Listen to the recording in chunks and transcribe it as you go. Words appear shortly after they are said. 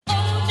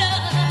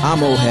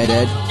I'm Old Head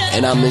Ed.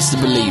 And I'm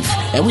Mr. Belief.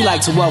 And we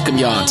like to welcome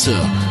y'all to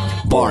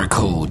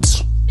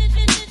Barcodes.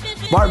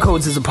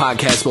 Barcodes is a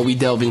podcast where we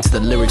delve into the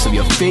lyrics of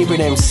your favorite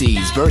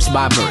MCs, verse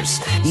by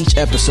verse. Each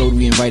episode,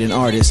 we invite an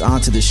artist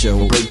onto the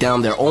show, break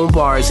down their own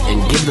bars,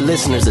 and give the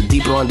listeners a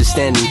deeper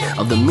understanding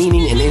of the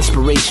meaning and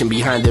inspiration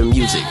behind their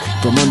music.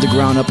 From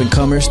underground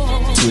up-and-comers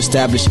to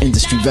established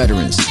industry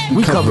veterans.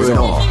 We cover it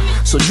all.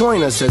 So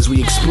join us as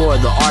we explore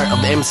the art of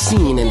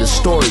emceeing and the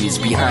stories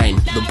behind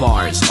the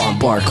bars on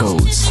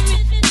Barcodes.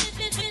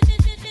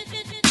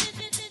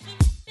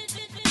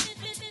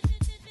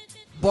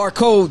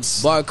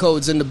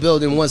 Barcodes in the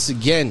building once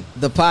again.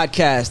 The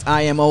podcast.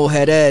 I am Old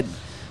Head Ed.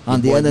 On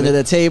the end of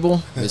the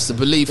table, Mr.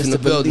 Belief in the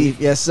building.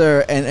 Yes,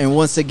 sir. And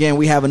once again,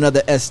 we have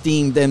another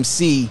esteemed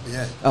MC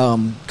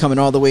coming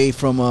all the way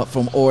from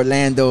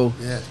Orlando.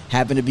 Yeah.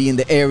 Happened to be in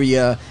the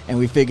area, and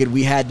we figured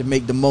we had to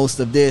make the most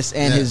of this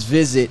and his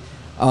visit.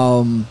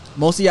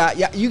 Most of y'all,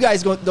 you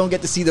guys don't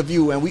get to see the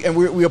view, and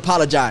we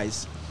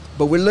apologize.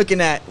 But we're looking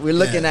at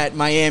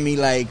Miami,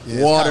 like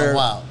water,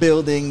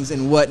 buildings,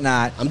 and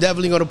whatnot. I'm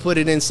definitely going to put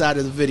it inside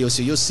of the video,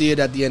 so you'll see it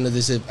at the end of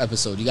this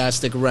episode. You got to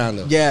stick around,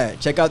 though. Yeah,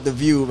 check out the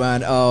view,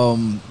 man.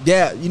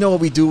 You know what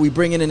we do. We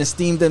bring in an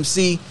esteemed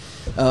MC,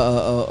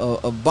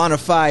 a bona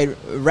fide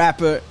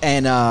rapper,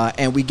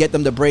 and we get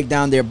them to break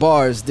down their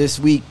bars. This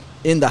week,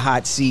 in the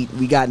hot seat,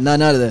 we got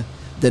none other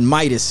than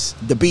Midaz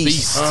the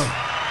Beast.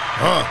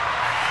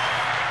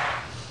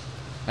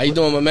 How you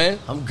doing, my man?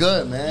 I'm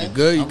good, man. You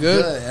good? I'm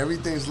good?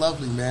 Everything's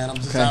lovely, man. I'm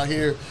just out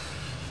here.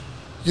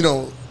 You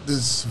know,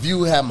 this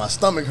view had my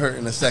stomach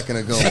hurting a second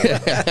ago.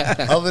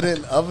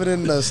 other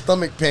than the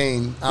stomach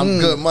pain, I'm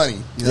good money.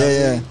 You know what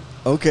I mean?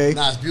 Okay.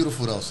 Nah, it's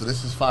beautiful though. So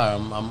this is fire.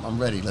 I'm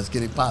ready. Let's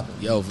get it popping.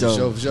 Yo,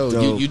 for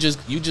sure. You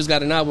just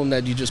got an album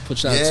that you just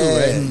pushed out too,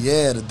 right?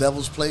 Yeah, The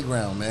Devil's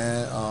Playground,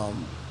 man.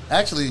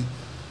 Actually,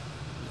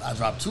 I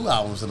dropped 2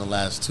 albums in the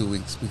last 2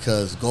 weeks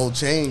because Gold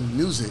Chain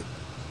Music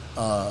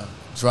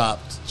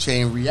dropped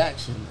Chain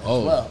Reaction as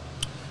well.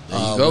 There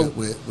you go.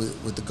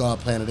 With the God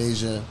Planet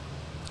Asia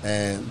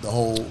and the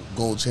whole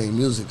Gold Chain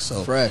Music.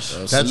 So fresh.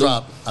 That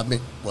dropped, I mean,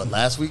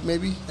 last week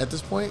maybe at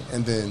this point?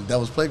 And then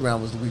Devil's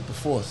Playground was the week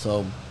before.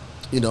 So,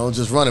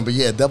 just running. But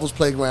yeah, Devil's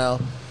Playground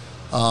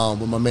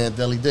with my man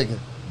Deli Digger.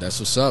 That's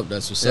what's up.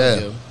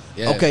 Yo.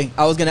 Yeah. Okay,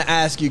 I was going to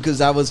ask you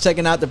because I was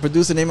checking out the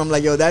producer name. I'm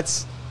like, yo,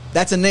 that's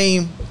a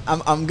name.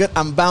 I'm good.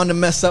 I'm bound to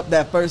mess up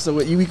that first. So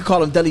we could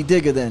call him Deli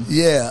Digger then.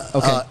 Yeah.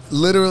 Okay.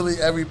 Literally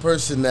every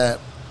person that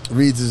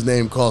reads his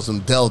name calls him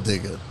Del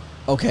Digger.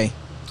 Okay.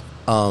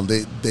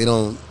 They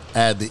don't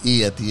add the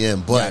E at the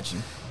end, but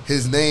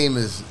his name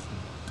is,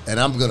 and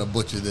I'm gonna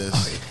butcher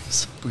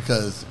this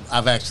because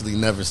I've actually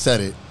never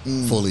said it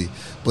fully,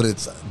 but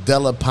it's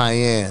Dela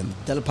Payan.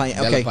 Dela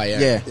Payan. Okay.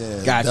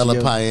 Yeah. Gotcha.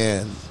 Dela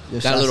Payan.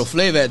 Got a little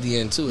flavor at the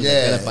end too.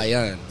 Yeah. Dela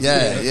Payan.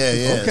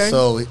 Yeah. Okay.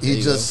 So he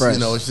just,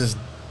 it's just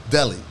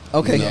Deli.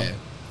 Okay. Yeah.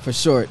 For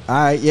short. All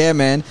right. Yeah,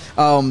 man.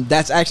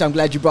 That's actually, I'm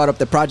glad you brought up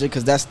the project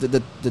because that's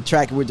the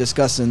track we're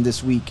discussing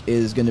this week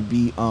is going to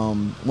be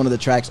one of the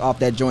tracks off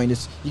that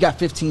joint. You got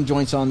 15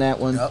 joints on that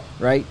one,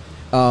 right?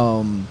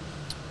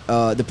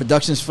 The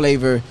production's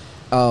flavor.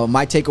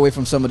 My takeaway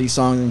from some of these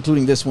songs,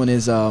 including this one,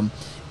 is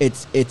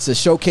it's a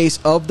showcase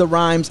of the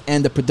rhymes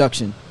and the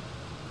production.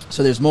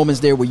 So there's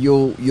moments there where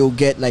you'll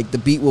get like the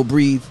beat will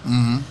breathe,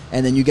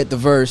 and then you get the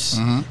verse,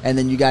 and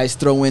then you guys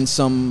throw in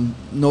some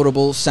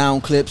notable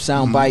sound clips,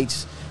 sound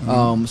bites.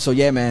 So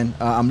yeah, man,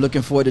 I'm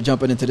looking forward to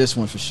jumping into this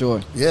one for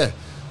sure. Yeah,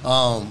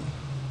 the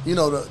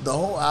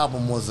whole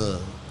album was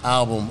a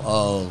album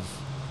of,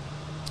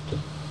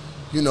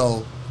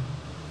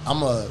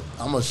 I'm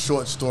a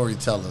short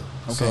storyteller.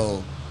 Okay.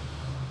 So,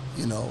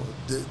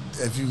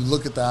 if you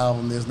look at the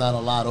album, there's not a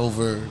lot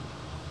over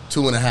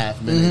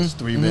 2.5 minutes,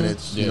 3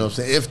 minutes, you know what I'm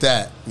saying? If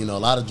that, a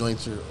lot of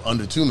joints are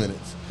under 2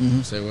 minutes.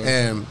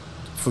 And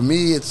for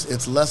me,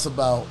 it's less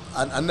about,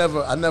 I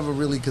never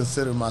really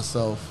consider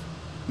myself,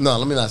 no,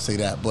 let me not say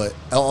that, but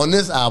on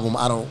this album,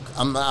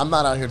 I'm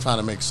not out here trying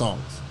to make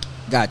songs.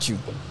 Got you.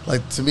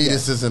 Like, to me,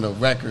 this isn't a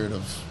record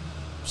of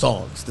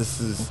songs.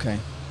 This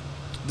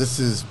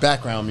is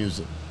background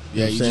music.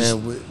 You know what I'm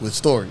saying? With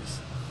stories.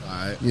 All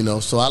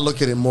right. So I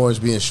look at it more as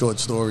being short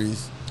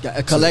stories.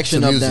 A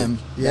collection of them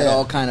that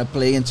all kind of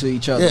play into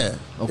each other. Yeah.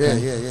 Okay.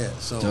 Yeah.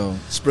 So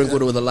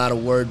sprinkled with a lot of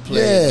wordplay.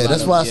 Yeah,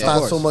 that's why it's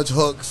not so much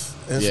hooks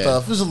and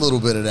stuff. There's a little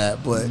bit of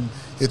that, but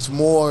it's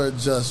more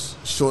just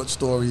short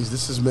stories.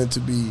 This is meant to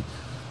be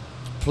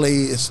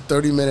played. It's a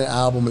 30-minute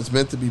album. It's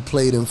meant to be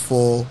played in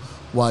full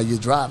while you're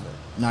driving.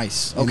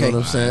 Nice. You know what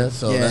I'm saying?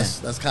 So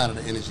that's kind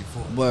of the energy for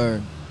it.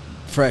 Word.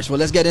 Fresh. Well,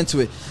 let's get into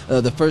it.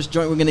 The first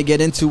joint we're going to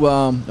get into,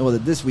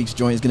 this week's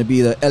joint is going to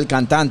be the El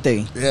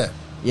Cantante. Yeah.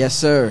 Yes,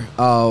 sir.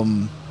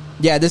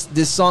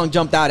 This song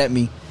jumped out at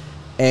me,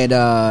 and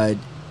I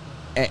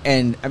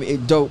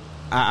mean, dope.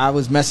 I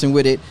was messing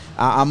with it.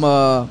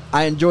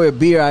 I enjoy a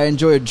beer. I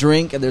enjoy a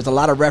drink, and there's a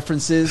lot of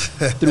references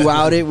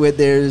throughout it where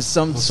there's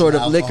some sort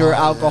of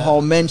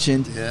alcohol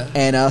mentioned. Yeah.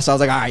 And so I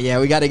was like, all right,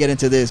 we got to get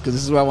into this because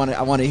this is where I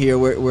want to hear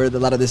where a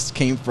lot of this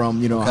came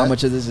from. How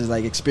much of this is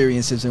like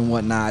experiences and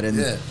whatnot.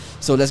 And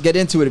So let's get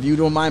into it. If you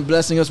don't mind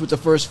blessing us with the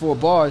first 4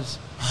 bars.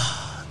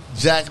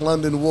 Jack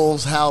London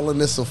wolves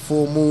howling, it's a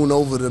full moon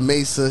over the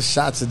mesa.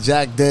 Shots of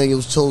Jack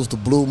Daniels chose the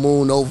blue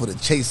moon over the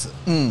chaser.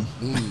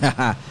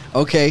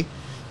 Okay.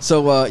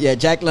 So,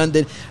 Jack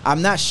London.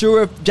 I'm not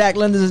sure if Jack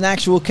London is an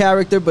actual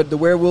character, but the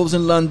werewolves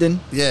in London.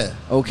 Yeah.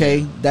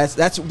 Okay.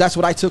 That's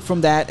what I took from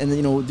that. And,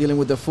 dealing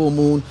with the full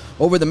moon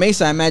over the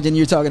mesa, I imagine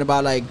you're talking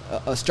about, like,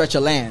 a stretch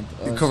of land.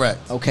 Correct.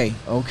 Okay.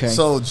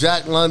 So,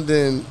 Jack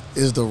London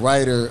is the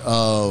writer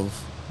of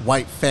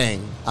White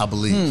Fang, I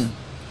believe.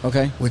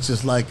 Okay. Which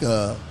is like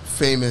a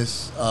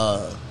famous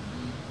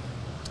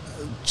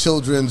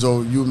children's,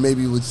 or you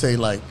maybe would say,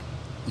 like,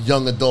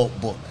 young adult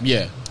book.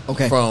 Yeah.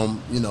 Okay.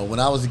 From, when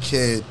I was a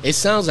kid. It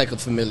sounds like a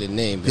familiar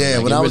name. Yeah,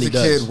 like when I was really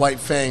a kid, White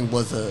Fang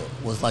was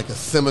like a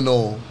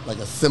seminal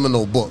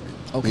book.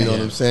 Okay. You know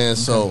what I'm saying?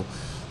 Okay. So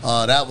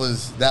that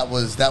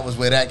was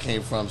where that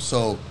came from.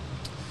 So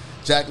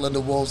Jack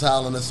London wolves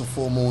howling, it's a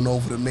full moon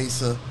over the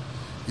mesa.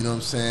 You know what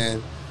I'm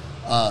saying?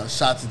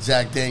 Shots of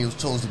Jack Daniels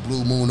chose the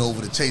blue moon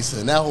over the chaser.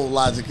 And that whole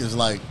logic is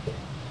like,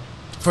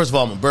 first of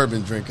all, I'm a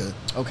bourbon drinker.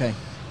 Okay.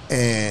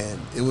 And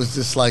it was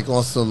just like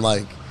on some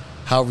like,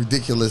 how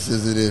ridiculous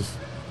is it if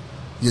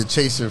your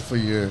chaser for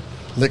your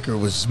liquor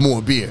was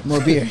more beer?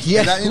 More beer, yeah.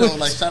 And that,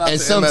 like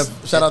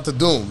shout out to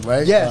Doom,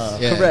 right?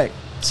 Yes, correct.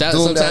 Doom,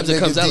 sometimes it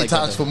comes out detox like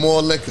that. for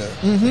more liquor.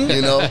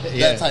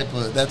 Yeah.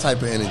 that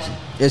type of energy.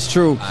 It's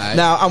true. Right.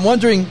 Now I'm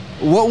wondering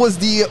what was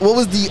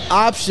the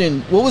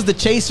option? What was the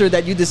chaser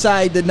that you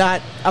decided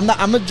not? I'm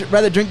gonna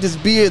rather drink this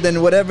beer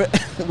than whatever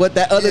what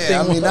that other thing.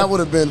 I mean, was. that would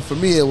have been for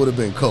me. It would have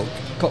been Coke.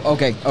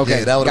 Okay.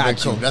 Yeah, that would have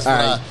been Coke. That's All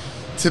what right.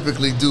 I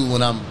typically do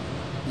when I'm,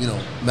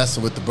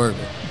 messing with the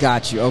bourbon.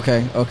 Got you.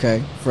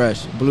 Okay.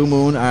 Fresh. Blue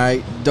Moon. All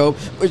right. Dope.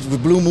 Which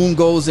Blue Moon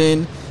goes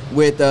in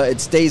with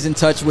it stays in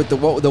touch with the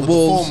wolves.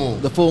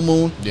 The full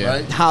moon. Yeah.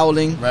 Right.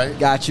 Howling. Right.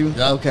 Got you.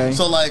 Yep. Okay.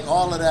 So like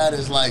all of that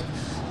is like,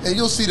 and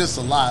you'll see this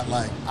a lot.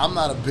 Like I'm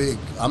not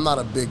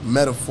a big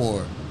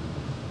metaphor.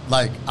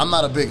 Like I'm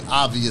not a big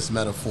obvious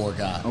metaphor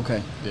guy.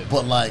 Okay. Yeah.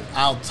 But like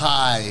I'll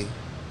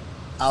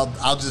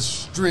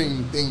just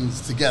string things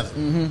together.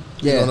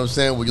 Mm-hmm. You know what I'm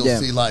saying? Where you'll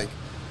see like,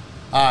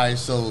 all right,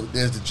 so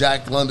there's the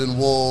Jack London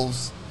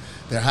wolves.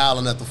 They're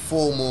howling at the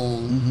full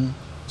moon. Mm-hmm.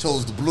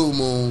 Chose the blue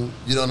moon.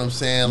 You know what I'm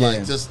saying? Yeah.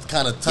 Like just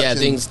kind of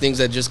touching. things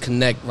that just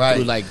connect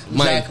through like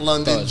Jack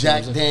London, thoughts,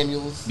 Jack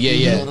Daniels. Yeah.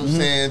 You know what I'm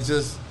saying?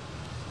 Just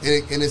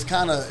and it's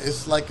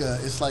like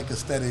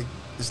aesthetic.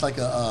 It's like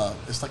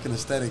an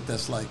aesthetic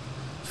that's like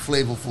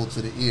flavorful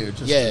to the ear.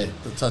 Just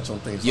to touch on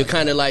things. You're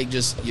kind of like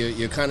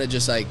you're kind of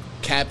just like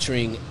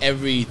capturing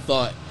every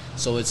thought.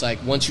 So it's like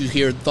once you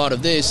hear thought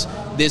of this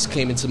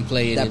came into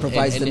play. That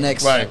provides the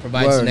next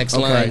provides the next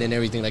line Okay. and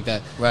everything like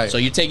that. Right. So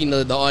you're taking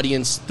the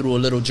audience through a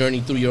little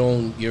journey through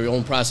your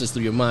own process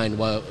through your mind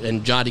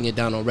and jotting it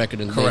down on record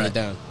and laying it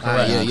down.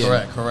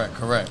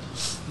 Correct.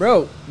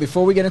 Bro,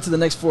 before we get into the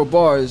next 4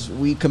 bars,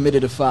 we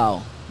committed a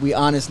foul. We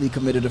honestly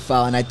committed a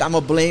foul, and I'm gonna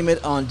blame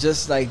it on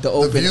just like the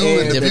open view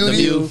air, and the the beauty.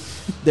 view.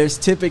 There's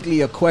typically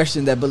a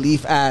question that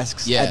Belief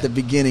asks at the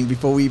beginning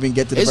before we even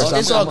get to the verse.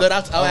 It's all good.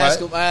 I'll ask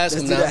him. Let's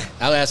do now. that.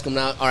 I'll ask him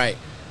now. All right.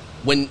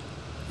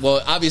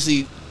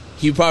 Obviously,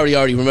 he probably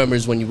already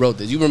remembers when you wrote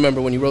this. You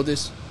remember when you wrote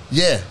this?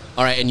 Yeah.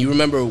 All right, and you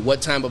remember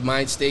what time of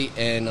mind state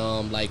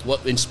and like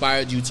what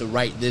inspired you to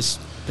write this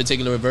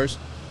particular verse?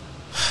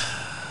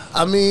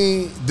 I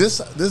mean, this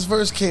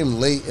verse came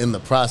late in the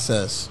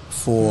process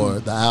for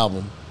the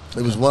album.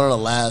 It was one of the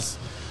last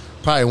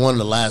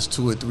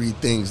 2 or 3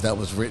 things that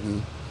was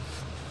written.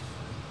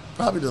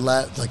 Probably the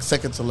last, like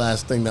second to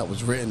last thing that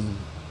was written.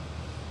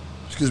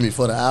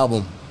 For the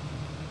album.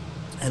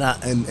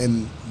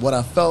 And what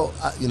I felt,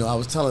 I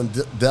was telling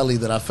Deli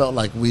that I felt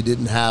like we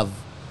didn't have.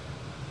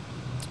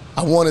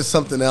 I wanted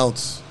something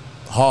else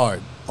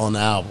hard on the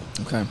album.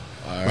 Okay.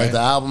 All right. Like the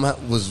album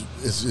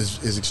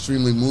is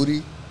extremely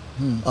moody.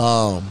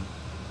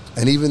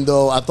 And even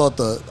though I thought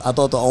the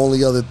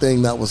only other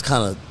thing that was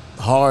kind of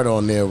hard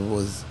on there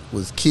was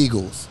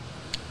Kegels,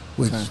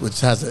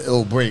 which has an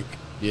ill break.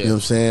 Yeah. You know what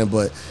I'm saying?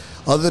 But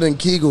other than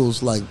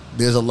Kegels, like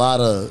there's a lot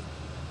of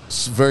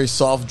very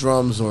soft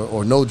drums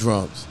or no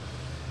drums.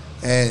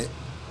 And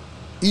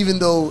even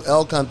though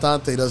El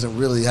Cantante doesn't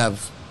really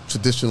have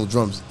traditional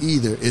drums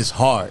either, it's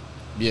hard.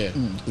 Yeah.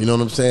 You know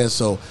what I'm saying?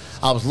 So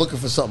I was looking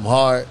for something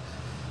hard,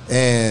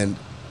 and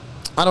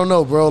I don't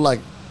know, bro, like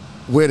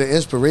where the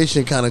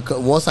inspiration kind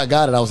of, once I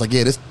got it, I was like,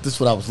 yeah, this is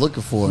what I was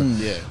looking for.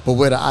 Yeah. But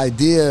where the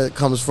idea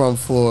comes from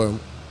for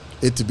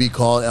it to be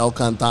called El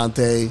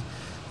Cantante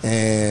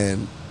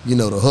and,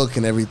 the hook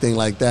and everything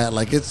like that,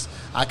 like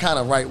I kind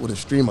of write with a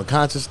stream of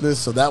consciousness,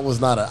 so that was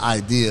not an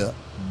idea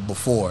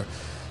before.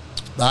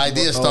 The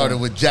idea started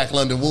with Jack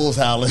London wolves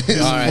howling. All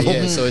right,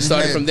 yeah. So it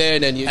started from there,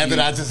 and then then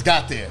I just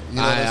got there. You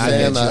know what I'm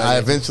saying? I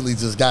eventually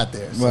just got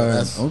there. So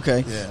that's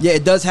okay. Yeah,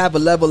 it does have a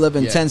level of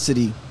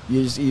intensity.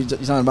 You're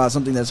talking about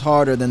something that's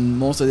harder than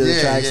most of the other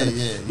tracks.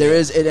 There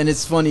is, and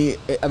it's funny.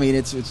 I mean,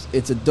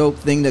 it's a dope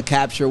thing to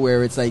capture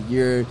where it's like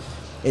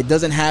it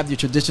doesn't have your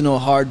traditional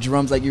hard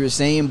drums like you were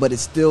saying, but it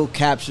still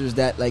captures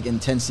that like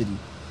intensity.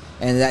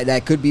 And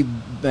that could be,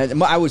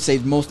 I would say,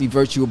 mostly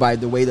virtue by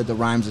the way that the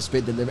rhymes are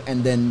spit,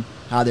 and then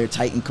how they're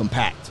tight and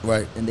compact.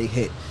 Right. And they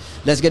hit.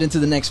 Let's get into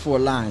the next 4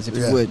 lines, if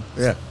you would.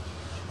 Yeah.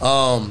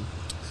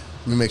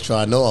 Let me make sure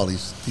I know all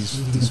these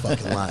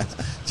fucking lines.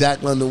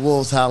 Jack London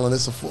Wolves howling.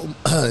 It's a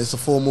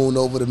full moon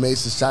over the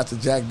Masons. Shot to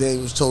Jack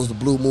Daniels. Chose the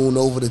blue moon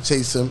over to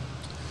chase him.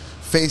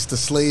 Face the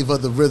slave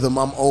of the rhythm.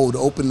 I'm old.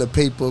 Open the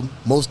paper.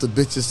 Most of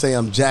the bitches say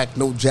I'm Jack.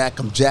 No Jack.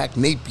 I'm Jack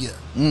Napier.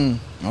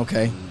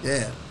 Okay.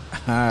 Yeah.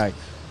 All right.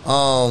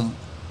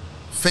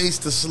 Face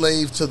the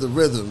slave to the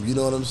rhythm. You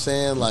know what I'm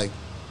saying? Like,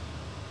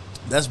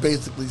 that's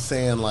basically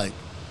saying, like,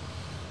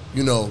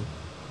 you know,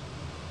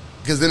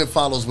 because then it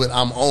follows with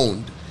I'm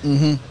owned.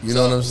 Mm-hmm. You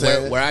know what I'm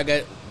saying?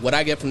 What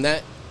I get from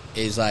that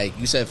is, like,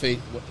 you said face.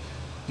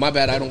 My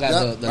bad, I don't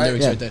got the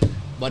lyrics right there.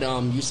 But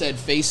you said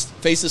face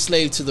the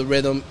slave to the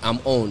rhythm. I'm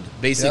owned.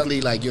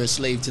 Basically, like, you're a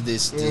slave to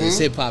this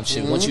hip hop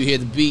shit. Once you hear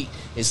the beat,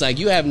 it's like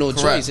you have no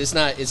choice. It's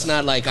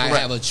not like I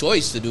have a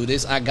choice to do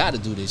this. I got to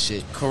do this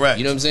shit. Correct.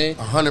 You know what I'm saying?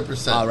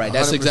 100%. All right,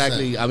 that's 100%.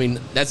 Exactly. I mean,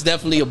 that's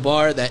definitely a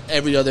bar that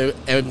every other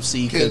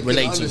MC could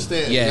relate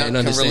to. Yeah, and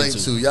understand relate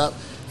to. Yup.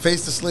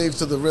 Face the slave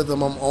to the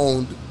rhythm. I'm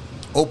owned.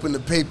 Open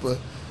the paper.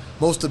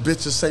 Most of the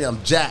bitches say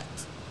I'm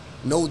jacked.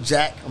 No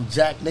Jack. I'm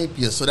Jack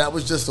Napier. So that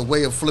was just a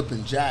way of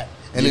flipping Jack.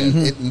 And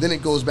then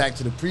it goes back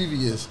to the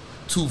previous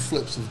 2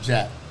 flips of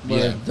Jack.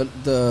 Yeah,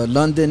 the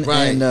London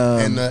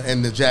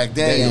and the Jack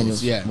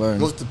Daniels. Yeah,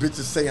 most of the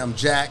bitches say I'm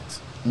jacked.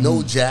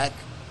 No Jack,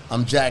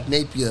 I'm Jack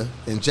Napier,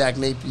 and Jack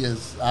Napier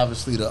is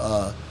obviously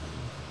the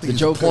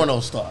Joker porno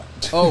star.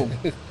 Oh,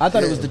 I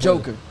thought it was the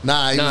Joker.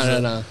 Nah,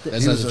 that's not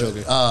the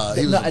Joker.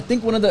 I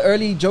think one of the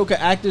early Joker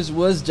actors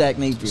was Jack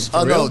Napier.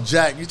 Oh no,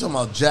 Jack. You talking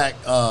about Jack?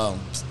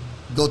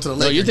 Go to the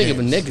Lakers. No, you're thinking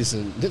games.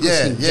 of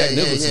Nicholson. Jack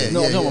Nicholson.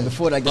 No, I'm talking about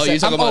before that. You're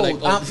talking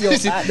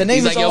about the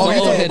name is all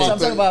I'm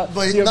talking about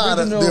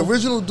the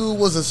original dude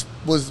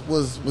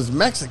was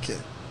Mexican.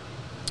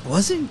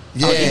 Was he?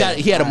 Yeah,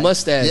 he had a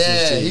mustache. Yeah,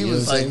 and shit, he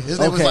was like his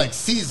name was like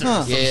Caesar.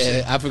 Huh.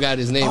 Yeah, I forgot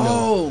his name.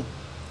 Oh.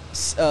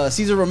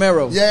 Cesar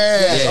Romero.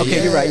 Yeah.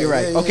 Okay, you're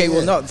right. Okay,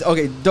 well, no.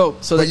 Okay,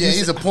 dope. So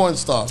he's a porn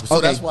star.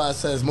 So that's why it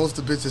says most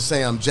of the bitches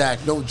say I'm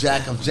Jack. No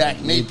Jack, I'm Jack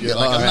Napier.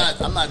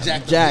 Like I'm not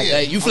Jack.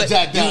 Jack. You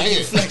flexing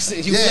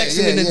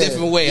in a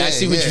different way. I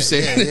see what you're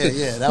saying.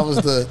 Yeah.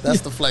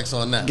 That's the flex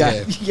on that.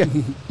 Yeah,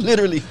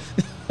 literally.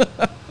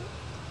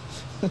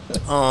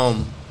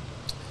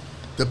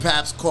 The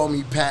Paps call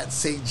me Pat,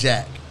 say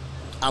Jack.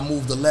 I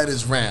move the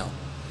letters round.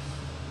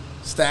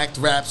 Stacked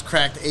raps,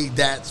 cracked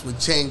ADATs with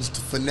changed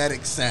to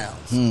phonetic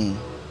sounds.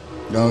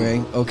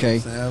 Okay.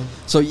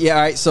 So, all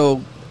right.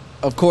 So,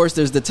 of course,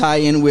 there's the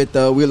tie-in with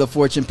Wheel of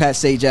Fortune, Pat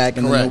Sajak,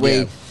 and then the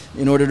way,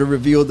 in order to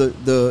reveal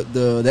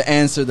the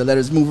answer, the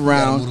letters move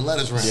around. Move the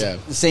letters around. Yeah.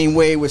 The same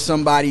way with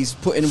somebody's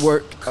putting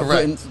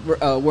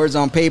words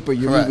on paper,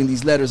 you're moving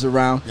these letters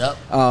around. Yep.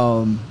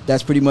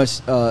 That's pretty much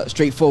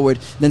straightforward.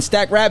 Then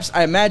stack raps,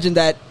 I imagine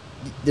that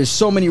there's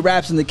so many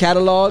raps in the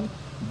catalog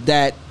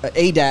that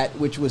ADAT,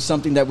 which was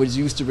something that was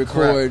used to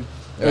record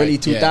early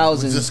 2000s,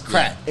 it was just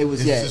crack. It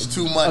was just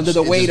too much under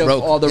the weight of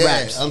all the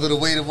raps. Under the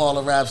weight of all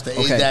the raps, the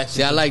ADAT.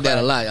 See, I like that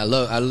a lot.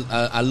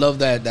 I love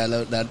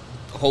that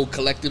whole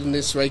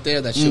collectiveness right there.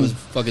 That shit was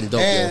fucking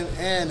dope.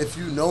 And if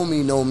you know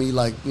me,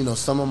 like, you know,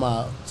 some of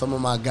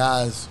my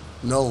guys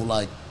know,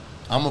 like,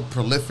 I'm a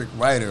prolific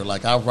writer.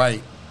 Like, I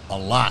write a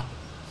lot.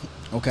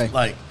 Okay.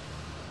 Like,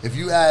 if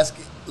you ask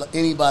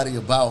anybody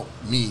about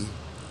me,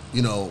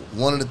 you know,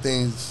 one of the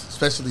things,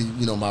 especially,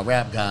 you know, my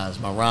rap guys,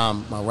 my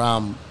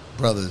rhyme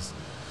brothers,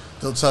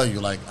 they'll tell you,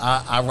 like,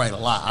 I write a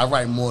lot. I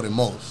write more than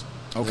most.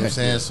 You know what I'm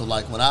saying? So,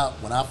 like, when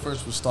I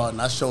first was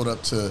starting, I showed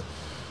up to,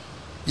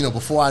 you know,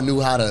 before I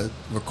knew how to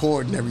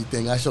record and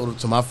everything, I showed up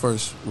to my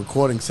first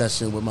recording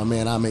session with my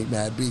man, I Make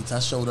Mad Beats. I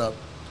showed up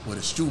with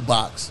a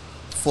shoebox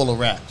full of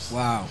raps.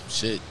 Wow.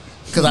 Shit.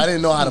 Because I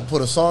didn't know how to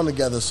put a song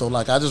together, so,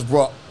 like, I just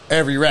brought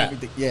every rap.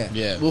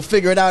 Yeah. We'll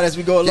figure it out as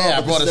we go along. Yeah,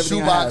 I brought a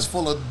shoebox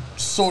full of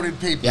sorted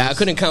papers. Yeah, I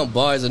couldn't count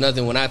bars or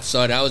nothing when I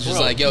started. I was just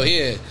like, yo,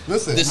 here,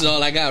 listen, this is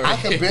all I got right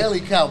here. I can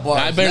barely count bars.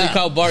 I barely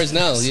count bars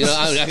now. You know,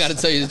 I got to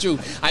tell you the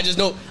truth. I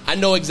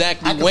know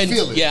exactly when.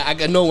 Feel it. Yeah, I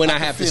know when I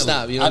have to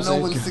stop. You know what I'm saying?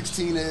 I know when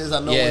 16 is. I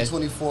know when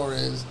 24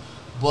 is.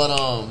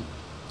 But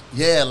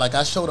yeah, like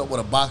I showed up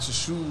with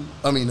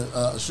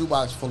a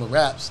shoebox full of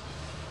raps,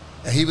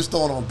 and he was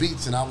throwing on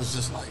beats, and I was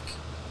just like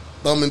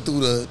thumbing through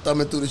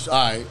the. All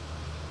right.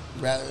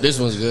 This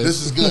one's good.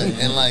 This is good.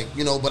 And, like,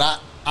 you know, but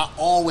I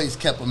always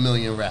kept a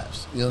million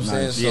raps. You know what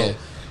I'm saying?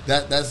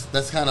 So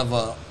that's kind of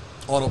a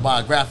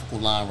autobiographical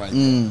line right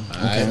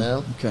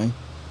there. Okay.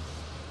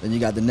 Then you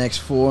got the next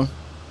 4.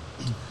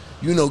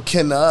 You know,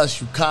 kin to us,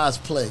 you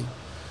cosplay.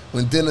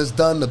 When dinner's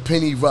done, the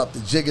penny rupt, the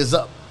jig is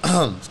up.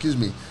 Excuse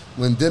me.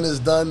 When dinner's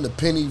done, the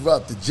penny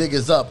rupt, the jig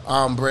is up,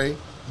 hombre. You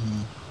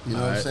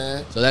know what I'm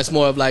saying? So that's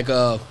more of like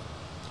a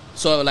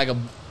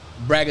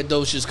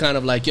braggadocious kind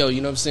of like, yo,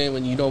 you know what I'm saying?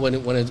 When you know when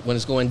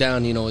it's going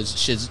down, you know, it's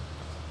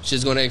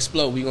shit's gonna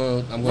explode.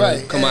 I'm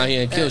gonna come out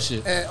here and kill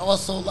shit. And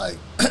also, like,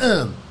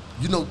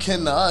 you know,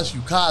 kin to us, you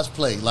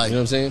cosplay. Like, you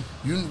know what I'm saying?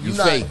 You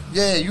not fake.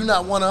 Yeah, you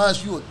not one of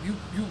us. You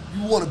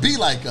you want to be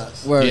like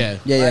us. Word. Yeah.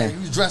 Yeah.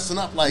 You dressing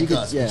up like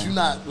us, but you're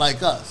not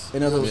like us.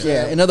 In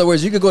other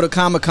words, you could go to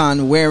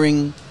Comic-Con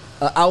wearing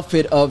an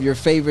outfit of your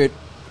favorite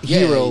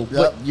hero,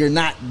 but you're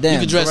not them. You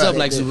could dress up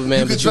like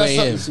Superman, but you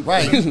ain't him.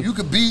 Right.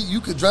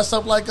 you could dress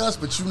up like us,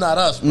 but you not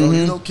us, bro.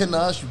 You know, kin to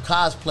us, you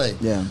cosplay.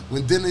 Yeah.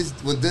 When Dennis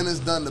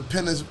done,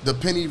 the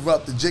penny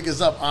erupt, the jig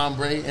is up,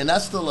 hombre, and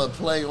that's still a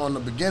play on the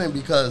beginning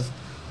because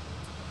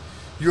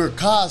you're a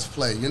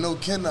cosplay. You know,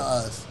 kin to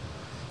us,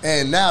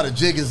 and now the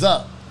jig is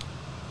up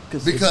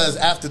because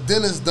after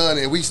dinner's done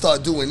and we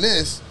start doing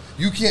this,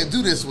 you can't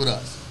do this with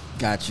us.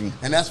 Got you.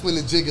 And that's when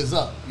the jig is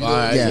up. You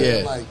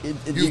know Like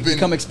you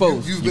become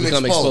exposed. You've been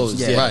exposed.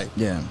 Yeah. Right.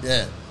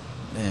 Yeah.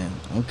 Man,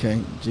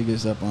 okay. Jig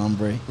is up,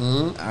 hombre.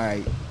 All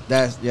right.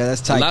 That's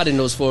tight. A lot in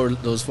those four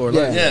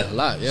lines. Yeah. A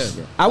lot, yeah.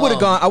 I would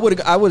have gone. I would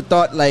have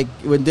thought like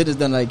when Did is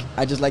done. Like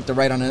I just like to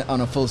write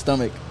on a full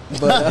stomach,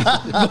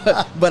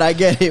 but I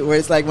get it. Where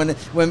it's like when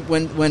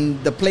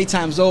the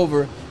playtime's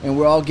over and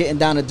we're all getting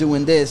down to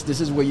doing this. This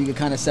is where you can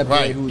kind of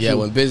separate who's who.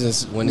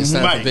 When it's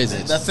time for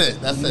business. That's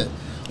it.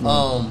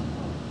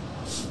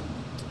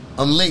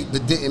 I'm late,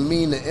 but didn't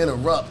mean to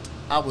interrupt.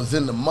 I was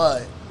in the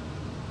mud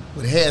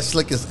with hair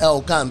slick as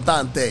El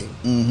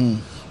Cantante.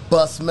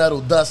 Bust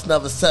metal, dust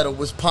never settled,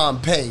 was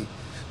Pompeii.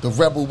 The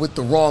rebel with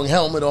the wrong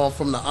helmet on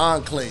from the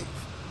Enclave.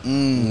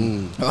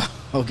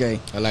 Okay.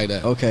 I like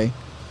that. Okay.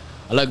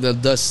 I like the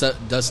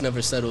dust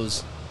never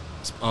settles.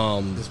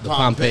 The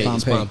Pompeii.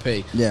 It's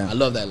Pompeii. Yeah. I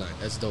love that line.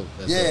 That's dope.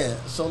 Dope.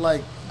 So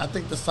like, I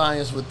think the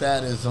science with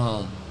that is,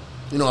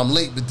 you know, I'm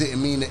late, but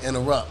didn't mean to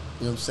interrupt.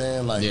 You know what I'm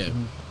saying? Like,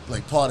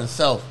 like part of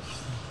self.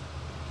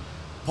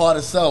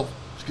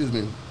 Excuse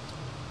me.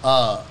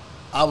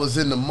 I was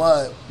in the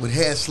mud with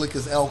hair slick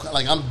as El.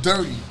 Like I'm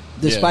dirty.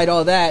 Despite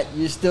all that,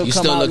 you still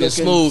looking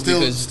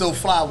smooth. Still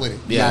fly with it.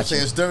 You know what I'm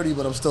saying? It's dirty,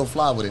 but I'm still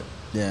fly with it.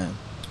 Yeah.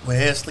 With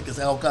hair slick as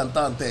El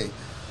Cantante.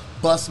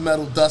 Bust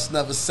metal, dust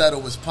never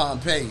settle was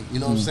Pompeii. You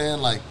know what I'm saying?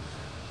 Like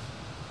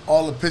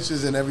all the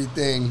pictures and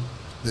everything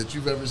that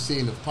you've ever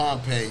seen of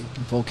Pompeii.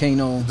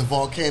 Volcano. The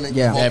volcanic.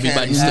 Yeah.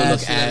 Everybody still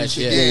look ash.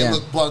 It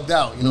look bugged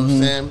out. You know what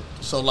I'm saying?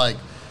 So like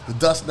the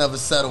dust never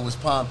settle was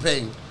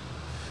Pompeii.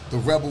 The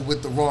rebel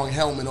with the wrong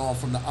helmet on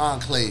from the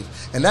Enclave.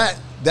 And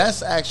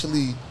that's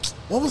actually,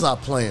 what was I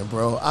playing,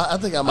 bro? I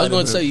think I might. I was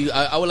going to tell you,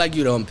 I would like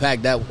you to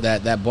unpack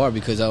that bar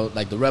because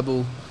like the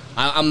rebel.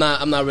 I'm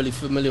not really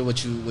familiar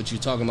with what you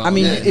talking about. I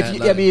mean,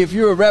 if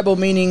you're a rebel,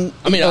 meaning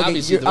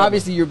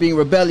obviously you're being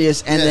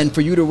rebellious, and then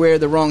for you to wear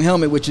the wrong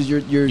helmet, which is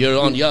you're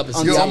on the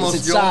opposite. You're side.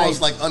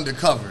 almost like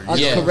undercover.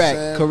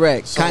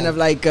 Correct. So, kind of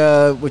like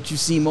what you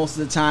see most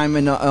of the time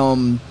in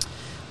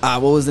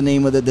what was the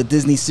name of the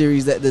Disney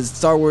series, the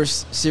Star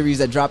Wars series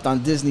that dropped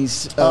on Disney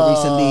recently?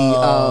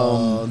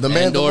 The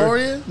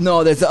Mandalorian?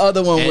 No, there's the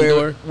other one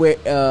Andor?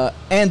 where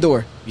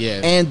Andor.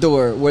 Yeah,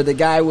 Andor, where the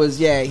guy was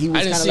he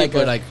was kind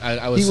of like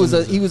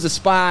he was a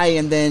spy,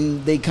 and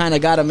then they kind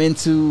of got him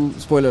into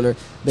spoiler alert.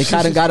 They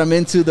kind of got him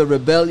into the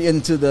rebellion,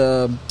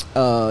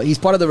 he's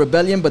part of the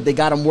rebellion, but they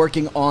got him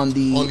working on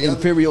the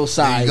Imperial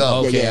side.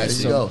 There you go. There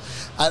you go.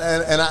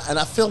 And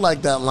I feel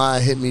like that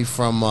line hit me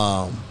from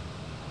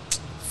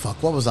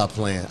what was I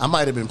playing? I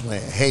might have been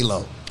playing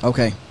Halo.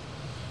 Okay. You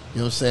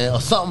know what I'm saying? Or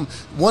something.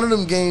 One of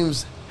them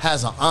games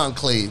has an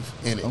enclave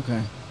in it.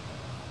 Okay.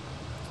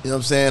 You know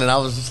what I'm saying? And I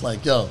was just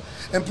like, yo.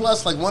 And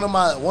plus, like one of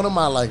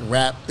my like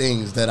rap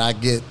things that I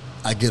get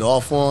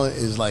off on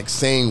is like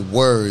saying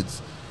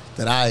words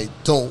that I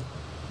don't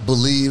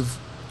believe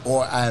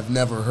or I've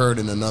never heard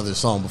in another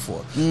song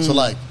before. So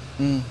like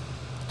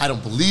I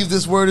don't believe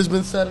this word has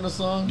been said in a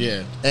song.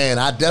 Yeah. And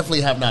I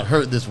definitely have not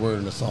heard this word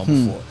in a song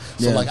before.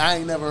 So like I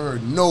ain't never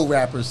heard no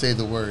rapper say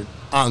the word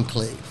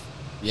enclave.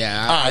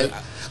 Yeah.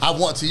 I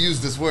want to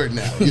use this word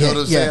now. You know what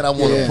I'm saying? I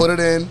want to put it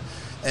in,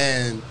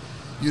 and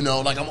you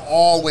know, like I'm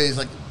always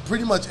like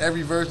pretty much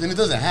every verse, and it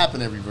doesn't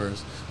happen every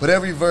verse, but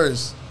every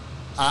verse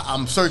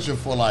I'm searching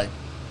for like,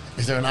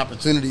 is there an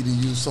opportunity to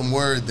use some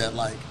word that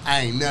like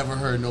I ain't never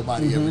heard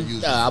nobody ever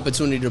use?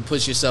 Opportunity to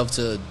push yourself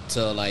to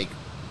like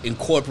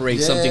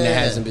incorporate something that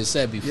hasn't been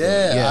said before.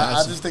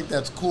 I just think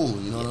that's cool.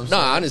 You know what I'm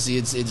saying? No, honestly,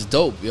 it's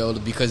dope, yo,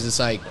 because it's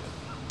like,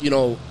 you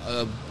know,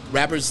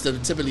 rappers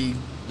typically,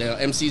 the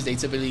MCs, they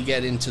typically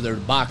get into their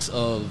box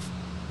of,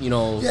 you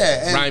know,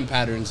 rhyme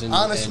patterns. And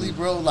honestly,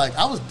 bro, like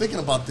I was thinking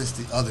about this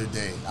the other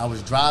day. I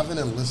was driving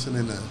and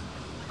listening to,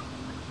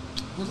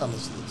 who was I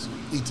listening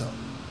to? Ito.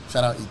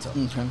 Shout out Ito.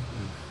 Okay.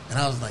 And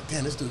I was like,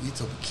 damn, this dude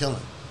Ito be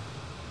killing.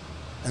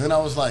 And then I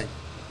was like,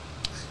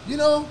 you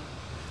know,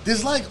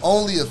 there's like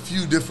only a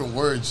few different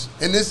words.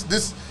 And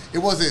this it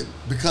wasn't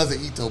because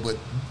of Ito, but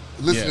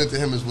listening to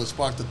him is what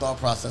sparked the thought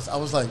process. I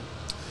was like,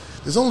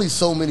 there's only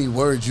so many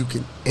words you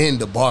can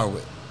end a bar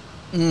with.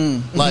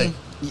 Like,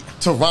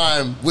 to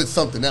rhyme with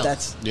something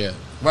else.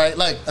 Right?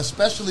 Like,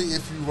 especially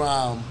if you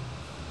rhyme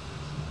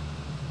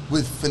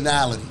with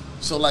finality.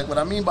 So, like, what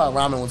I mean by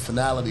rhyming with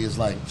finality is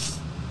like,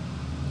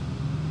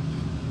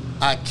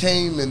 I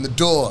came in the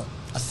door.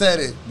 I said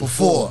it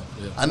before.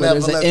 I never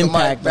let the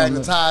mic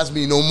magnetize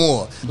me no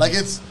more. Like,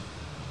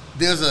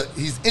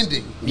 he's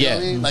ending. You know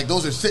what I mean? Like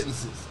those are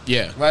sentences.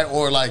 Yeah. Right?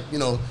 Or like,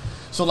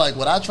 so like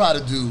what I try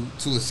to do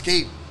to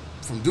escape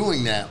from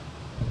doing that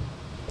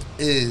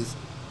is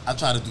I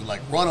try to do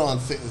like run-on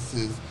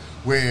sentences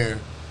where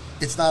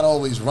it's not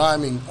always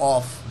rhyming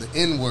off the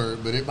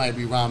N-word, but it might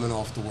be rhyming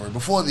off the word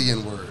before the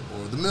N-word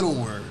or the middle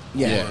word.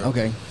 Yeah,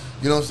 okay.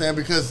 You know what I'm saying?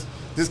 Because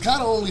there's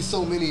kind of only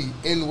so many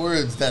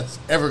N-words that's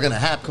ever going to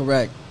happen.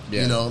 Correct.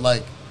 Yeah.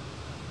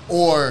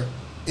 Or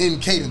in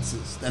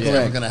cadences that's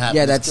ever going to happen.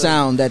 Yeah, that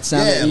sound.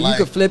 Yeah, you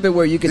could flip it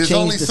where you could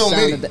change the sound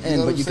at the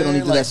end, but you can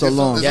only do that so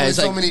long. There's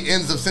only so many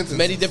ends of sentences.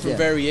 Many different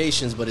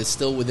variations, but it's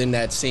still within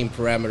that same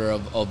parameter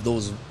of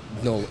those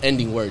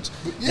ending words.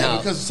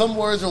 Because some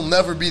words will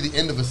never be the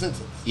end of a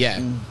sentence. Yeah.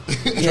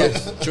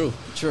 True.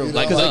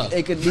 Like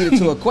it could lead it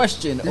to a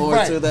question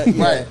or to the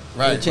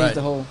change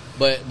the whole.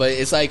 But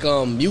it's like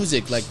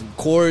music, like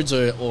chords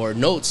or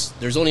notes.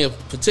 There's only a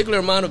particular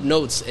amount of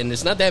notes, and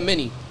it's not that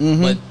many.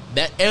 But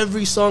that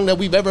every song that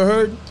we've ever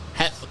heard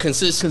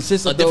consists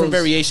of a different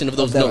variation of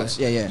those notes.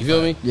 Yeah. You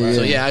feel me?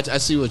 Yeah. So I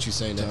see what you're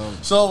saying there.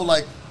 So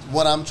like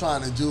what I'm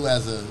trying to do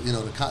as to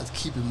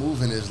keep it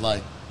moving is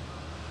like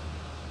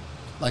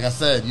I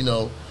said,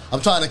 I'm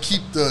trying to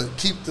keep the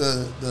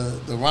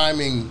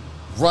rhyming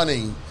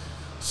running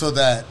so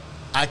that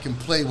I can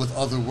play with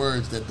other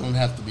words that don't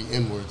have to be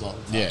N-words all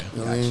the time. Yeah.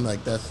 You know what I mean?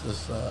 Like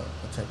that's a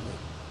technique.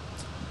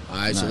 All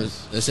right, so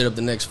let's hit up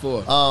the next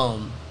 4.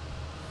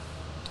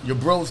 Your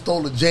bro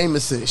stole a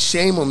Jameson.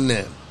 Shame him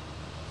then.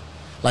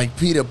 Like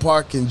Peter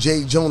Park and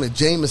J. Jonah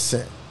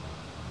Jameson.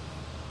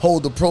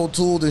 Hold the Pro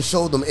Tool and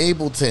show them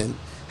Ableton.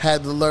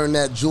 Had to learn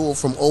that jewel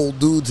from old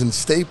dudes in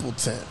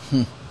Stapleton.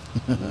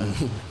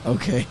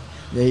 Okay,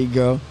 there you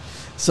go.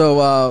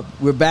 So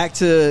we're back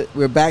to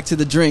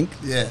the drink.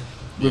 Yeah,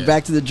 we're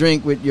back to the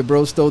drink with your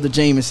bro stole the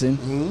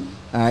Jameson.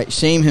 All right,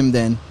 shame him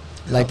then.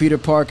 Like Peter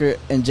Parker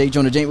and J.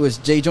 Jonah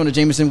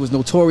Jameson was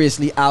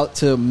notoriously out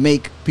to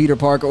make Peter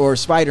Parker or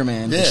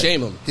Spider-Man. Yeah.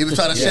 Shame him. He was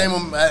trying to shame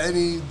him at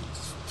any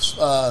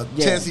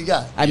chance he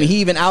got. I mean, he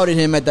even outed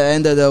him at the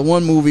end of the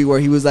one movie where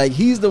he was like,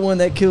 he's the one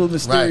that killed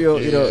Mysterio.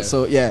 Right.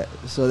 So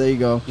there you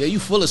go. Yeah, you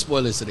full of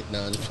spoilers today.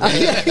 Now.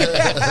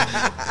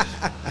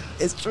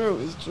 It's true.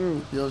 You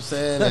know what I'm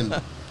saying?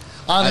 And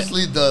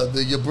honestly,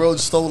 the your bro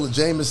stole a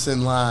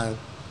Jameson line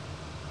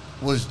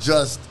was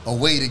just a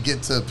way to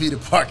get to Peter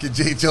Parker,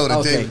 J.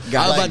 Jonah Jameson.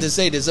 I was about to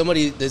say, did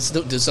somebody take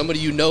a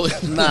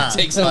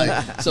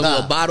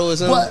bottle or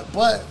something?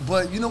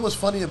 But you know what's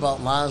funny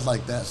about lines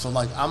like that? So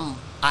like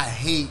I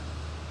hate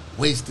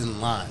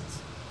wasting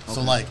lines. Okay.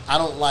 So like I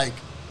don't like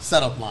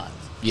setup lines.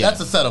 Yeah.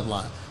 That's a setup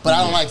line. But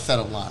I don't like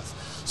setup lines.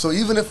 So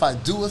even if I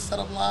do a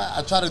setup line,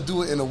 I try to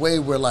do it in a way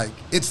where like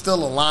it's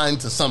still a line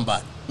to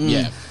somebody.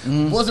 Yeah.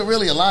 It wasn't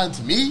really a line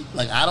to me.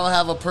 Like I don't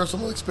have a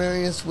personal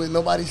experience with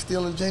nobody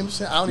stealing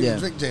Jameson. I don't even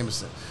drink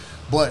Jameson.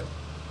 But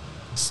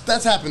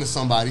that's happened to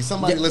somebody.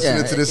 Somebody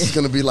listening to this is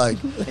going to be like,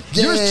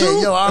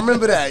 yo, I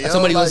remember that. Yo.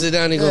 Somebody will sit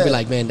down and going to be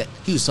like, man,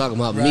 he was talking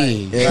about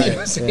me.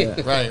 Right.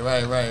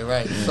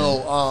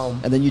 So,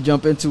 and then you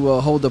jump into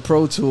hold the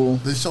Pro Tool.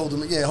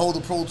 Hold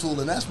the Pro Tool,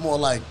 and that's more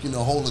like,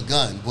 hold a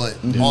gun, but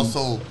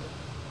also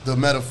the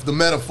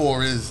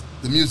metaphor is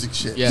the music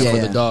shit. Yeah, for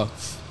the dog.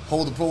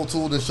 Hold the Pro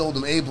Tool and show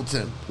them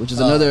Ableton, which is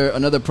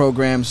another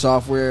program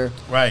software.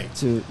 Right.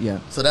 So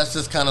that's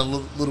just kind of a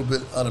little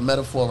bit of the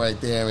metaphor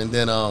right there, and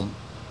then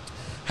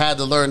had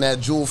to learn that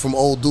jewel from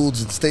old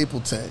dudes in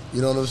Stapleton.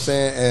 You know what I'm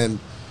saying?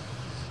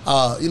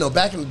 And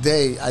back in the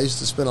day, I used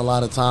to spend a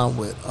lot of time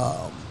with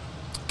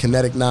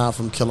Kinetic 9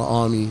 from Killer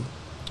Army,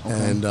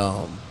 and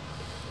I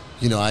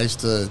used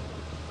to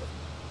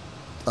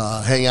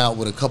hang out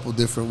with a couple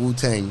different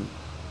Wu-Tang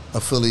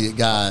affiliate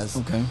guys.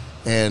 Okay.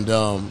 And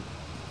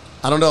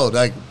I don't know,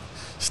 like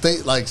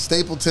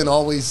Stapleton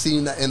always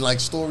seemed, and like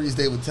stories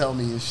they would tell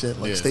me and shit,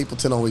 like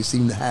Stapleton always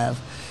seemed to have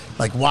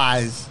like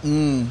wise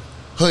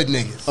hood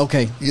niggas.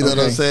 Okay. You know what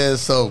I'm saying?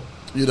 So,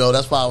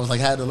 that's why I was like,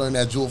 had to learn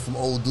that jewel from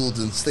old dudes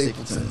in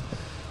Stapleton.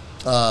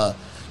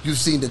 You've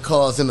seen the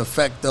cause and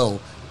effect though.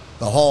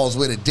 The halls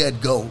where the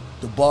dead go.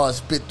 The bars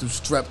spit through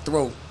strep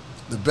throat.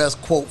 The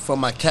best quote from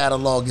my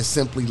catalog is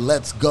simply,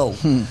 let's go.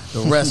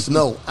 The rest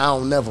know, I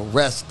don't never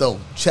rest though.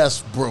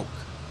 Chest broke.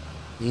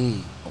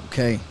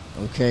 Okay.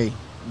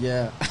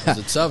 Yeah.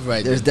 It's tough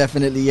right there's there.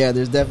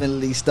 There's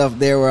definitely stuff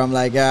there where I'm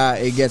like,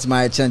 it gets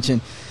my attention.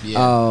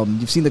 Yeah.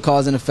 You've seen the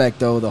cause and effect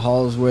though, the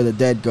halls where the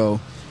dead go.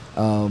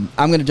 I'm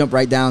gonna jump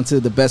right down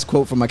to the best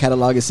quote from my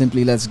catalog is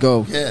simply let's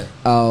go. Yeah.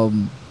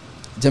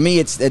 To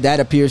me that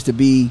appears to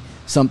be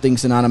something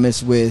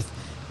synonymous with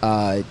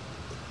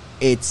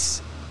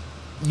it's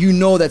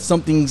that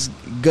something's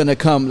gonna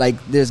come, like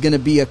there's gonna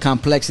be a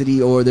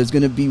complexity or there's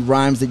gonna be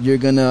rhymes that you're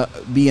gonna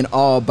be in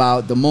awe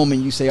about the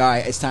moment you say, all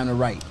right, it's time to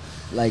write.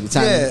 Like, it's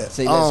time to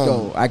say, let's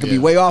go. I could be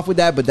way off with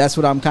that, but that's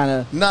what I'm kind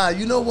of... Nah,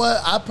 you know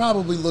what? I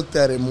probably looked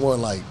at it more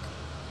like,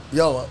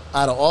 yo,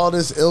 out of all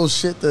this ill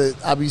shit that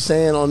I be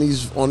saying on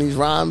these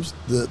rhymes,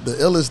 the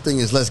illest thing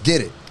is let's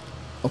get it.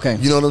 Okay.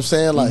 You know what I'm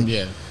saying? Like,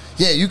 yeah,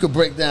 you could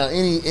break down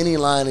any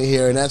line in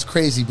here, and that's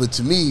crazy. But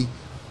to me,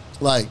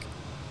 like,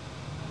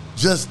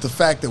 just the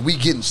fact that we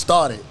getting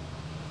started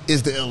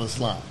is the illest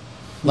line.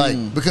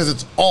 Like, because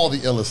it's all the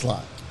illest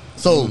line.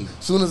 So,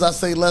 soon as I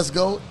say let's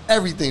go,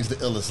 everything's the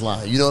illest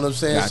line. You know what I'm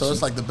saying? Gotcha. So,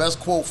 it's like the best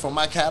quote from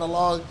my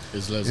catalog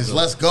is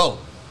let's go.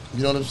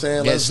 You know what I'm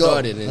saying? Get let's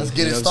started. go. And, let's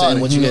get it know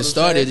started. Once you get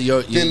started,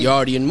 you're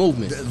already in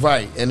movement.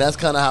 Right. And that's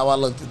kind of how I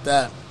looked at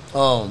that.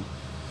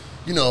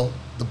 You know,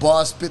 the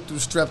bar spit through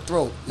strep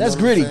throat. That's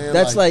gritty.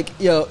 That's like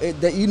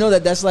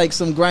that's like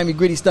some grimy,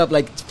 gritty stuff.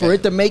 Like, for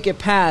it to make it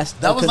past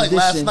that was condition.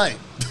 like last night.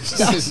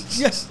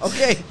 Yes.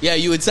 Okay. Yeah,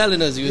 you were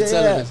telling us.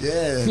 Yeah,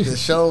 the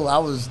show.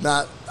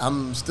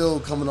 I'm still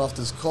coming off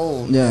this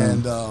cold. Yeah.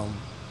 And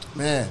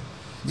man,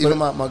 even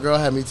my girl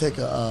had me take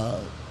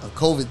a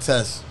COVID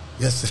test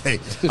yesterday.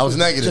 I was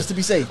negative. Just to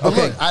be safe. But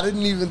Okay. look, I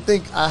didn't even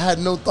think I had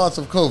no thoughts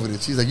of COVID.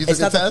 And she's like, "You took It's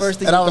a not the test?" first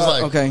thing and you I was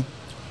thought. like, okay.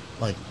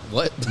 Like,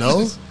 what?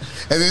 No.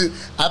 And then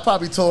I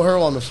probably told her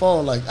on the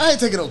phone, like, I ain't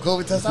taking no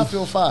COVID test. I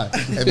feel fine.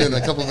 And then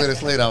a couple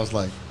minutes later, I was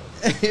like,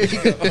 Here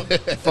you go.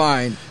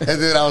 Fine. and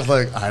then I was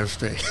like, I'm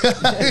straight. You know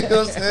what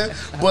I'm saying?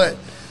 But,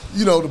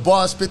 you know, the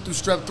bar spit through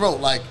strep throat.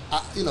 Like,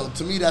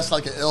 to me, that's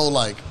like an ill,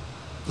 like,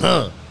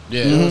 Yeah.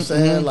 You know what I'm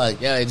saying?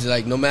 Like, yeah, it's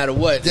like no matter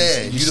what,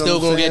 Yeah, you're you know still what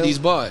I'm gonna get saying? these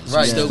bars.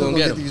 Right, You're still gonna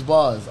get them. these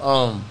bars.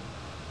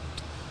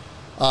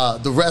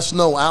 The rest,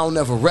 no, I don't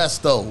never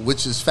rest though,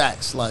 which is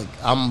facts. Like,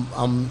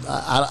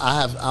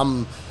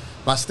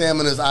 my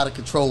stamina is out of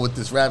control with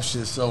this rap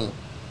shit. So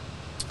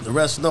the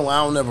rest, no,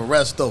 I don't never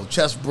rest though.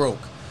 Chest broke,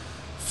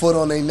 foot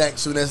on their neck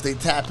soon as they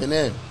tapping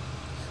in.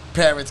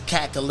 Parrots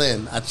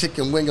cackling, I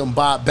chicken wing 'em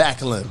Bob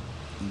backling.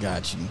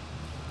 Got you.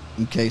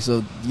 Okay,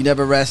 so you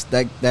never rest.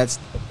 That's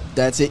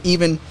it.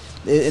 Even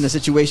in a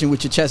situation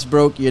with your chest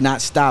broke, you're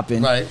not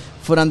stopping. Right.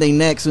 Foot on their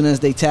neck soon as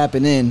they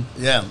tapping in.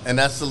 Yeah, and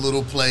that's the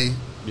little play.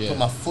 Yeah. Put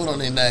my foot on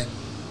their neck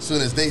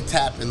soon as they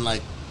tapping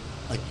like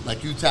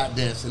you tap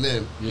dancing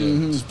in.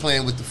 Yeah. Just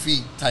playing with the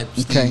feet type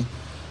of Okay.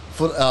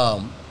 Foot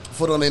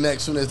on their neck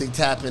soon as they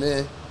tapping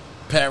in.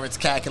 Parrots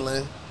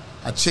cackling.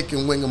 I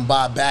chicken wing 'em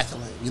Bob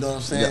backling. You know what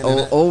I'm saying?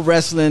 The old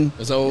wrestling.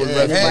 It's old.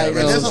 Yeah, reference.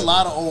 and there's a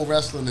lot of old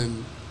wrestling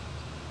in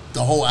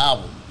the whole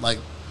album. Like,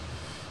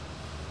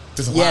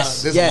 there's a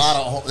lot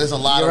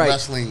You're of right.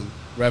 wrestling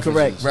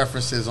Correct.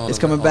 references on. It's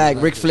coming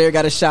back. Ric Flair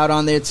got a shout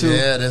on there too.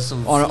 Yeah, there's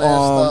some Flair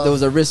stuff. There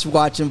was a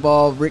wristwatch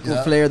involved. Ric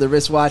Yeah. Flair, the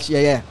wristwatch.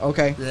 Yeah.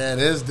 Okay. Yeah,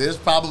 there's a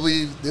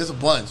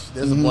bunch.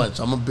 There's a bunch.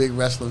 I'm a big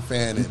wrestling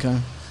fan. And, Okay.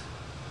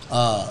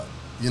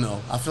 you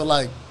know, I feel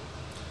like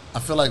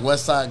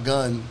West Side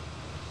Gun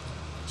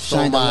stole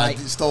Shine the my light.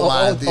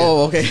 idea.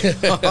 Oh, okay.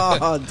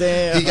 Oh,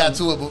 damn. He got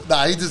to it.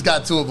 He just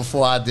got to it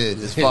before I did.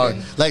 As far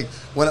like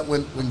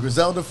when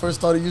Griselda first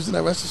started using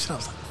that wrestling shit, I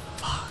was like,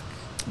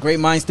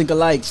 Great minds think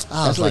alike.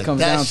 I That's was what like, it comes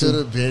that down should to.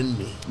 have been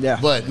me. Yeah.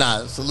 But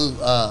salute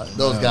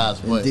those guys.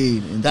 But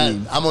Indeed.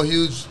 I'm a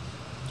huge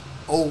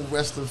old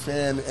wrestling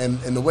fan, and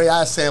the way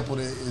I sample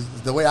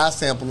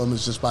them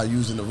is just by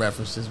using the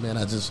references. Man,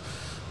 I just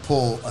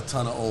pull a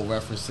ton of old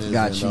references.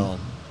 Got and, you.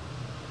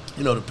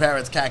 You know, the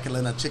parrots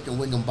cackling, a chicken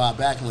wing 'em Bob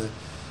backling.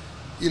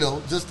 You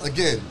know, just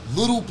again,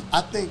 little.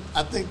 I think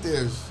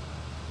there's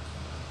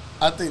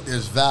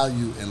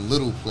value in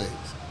little plays.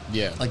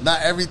 Yeah. Like,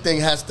 not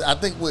everything has to. I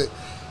think with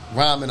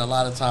rhyming, a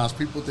lot of times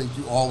people think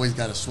you always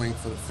got to swing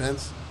for the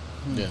fence.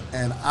 Yeah.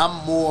 And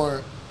I'm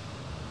more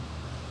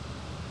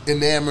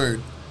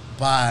enamored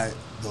by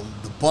the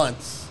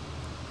bunts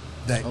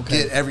that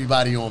get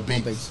everybody on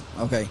base.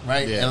 Okay.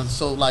 Right? Yeah. And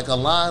so like a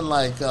line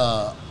like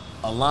The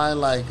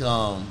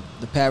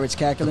parrots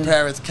cackling. the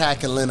parrots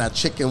cackling, I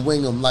chicken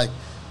wing 'em, like,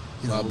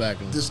 you know, Bob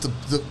Backlund. just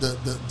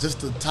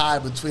the tie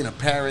between a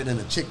parrot and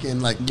a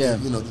chicken, like, Yeah.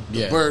 you know,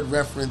 the bird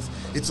reference.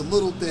 It's a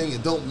little thing.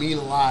 It don't mean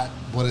a lot,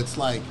 but it's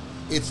like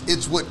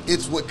it's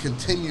what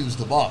continues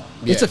the bar.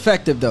 It's Yeah.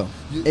 effective though.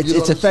 You know It's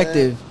what I'm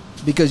effective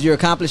because you're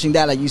accomplishing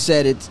that. Like you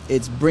said,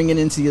 it's bringing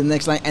into the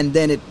next line, and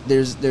then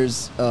it's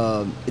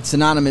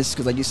synonymous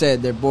because, like you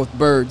said, they're both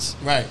birds.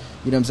 Right.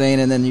 You know what I'm saying?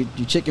 And then you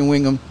chicken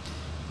wing them,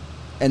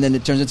 and then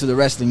it turns into the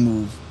wrestling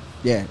move.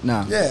 Yeah.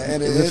 Nah. Yeah,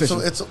 and it's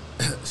official.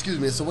 excuse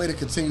me, it's a way to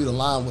continue the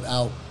line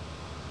without,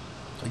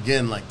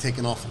 again, like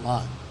taking off a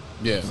line.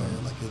 Yeah. You know,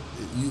 like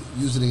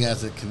using it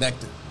as a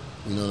connector.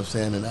 You know what I'm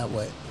saying? In that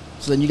way.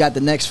 So then you got the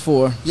next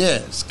four.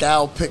 Yeah,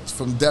 scowl picked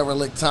from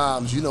derelict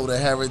times. You know the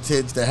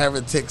heritage. The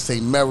heretics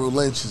say Merrill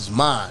Lynch is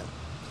mine.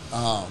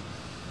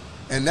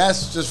 And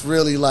that's just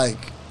really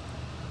like,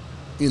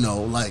 you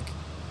know, like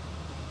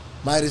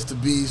Midaz the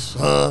Beast,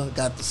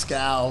 got the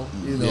scowl,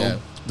 you know,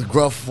 the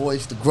gruff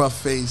voice, the gruff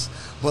face.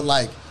 But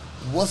like,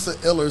 what's an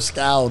iller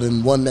scowl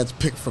than one that's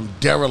picked from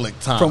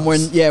derelict times? From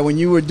when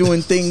you were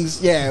doing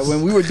things,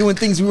 when we were doing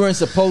things we weren't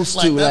supposed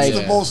to. That's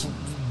Like, the most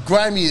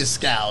grimiest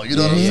scowl, you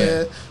know what I'm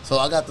saying? So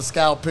I got the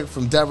scowl picked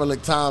from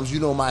derelict times. You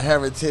know my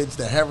heritage.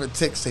 The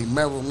heretics say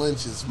Merrill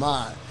Lynch is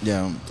mine.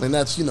 Yeah. And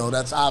that's, you know,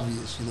 that's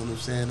obvious. You know what I'm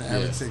saying? The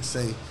heretics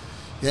say,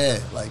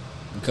 like,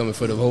 I'm coming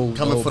for the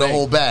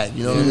whole bag.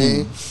 You know what I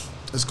mean?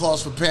 It's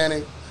cause for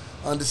panic.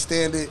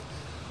 Understand it.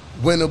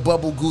 When the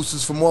bubble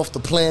gooses from off the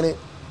planet.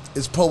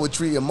 It's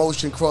poetry,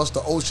 emotion cross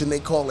the ocean. They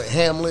call it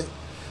Hamlet.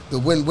 The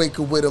wind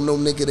waker with them, no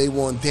nigga they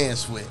want to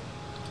dance with.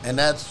 And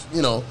that's,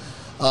 you know,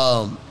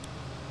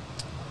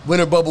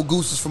 Winter Bubble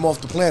Goose is from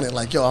off the planet.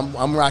 Like, yo,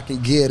 I'm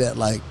rocking gear that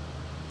like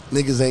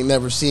niggas ain't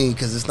never seen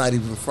because it's not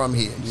even from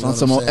here. You know on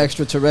some more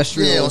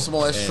extraterrestrial. Yeah, on some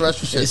more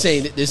extraterrestrial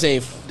shit. This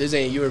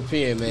ain't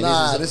European, man.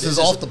 Nah, this is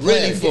off the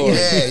planet.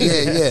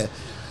 Yeah.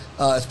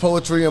 It's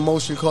poetry in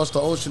motion across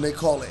the ocean. They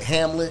call it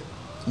Hamlet.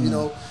 You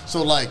know,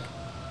 so like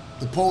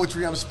the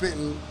poetry I'm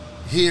spitting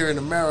here in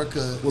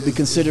America would be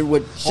considered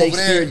what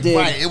Shakespeare did.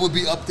 Right, it would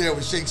be up there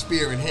with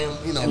Shakespeare and him,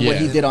 you know. And what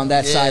he did on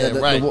that side of the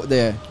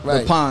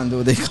pond,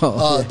 what they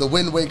call the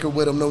Wind Waker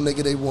with him, no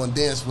nigga they won't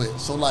dance with.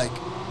 So like,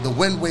 the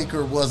Wind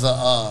Waker was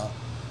a,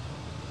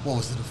 what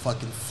was it, a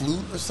fucking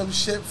flute or some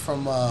shit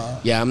from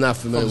I'm not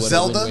familiar with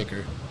Zelda? The Wind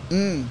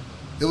Waker.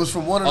 It was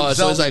from one of the Zelda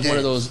so it's like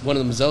games. one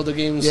of them Zelda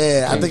games?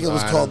 Yeah, I think it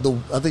was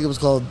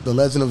called The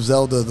Legend of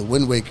Zelda, The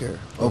Wind Waker.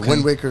 Or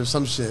Wind Waker or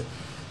some shit.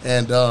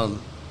 And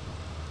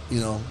you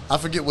know, I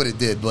forget what it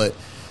did, but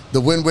the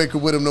Wind Waker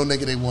with him, no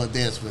nigga they want to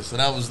dance with. So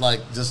that was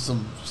like just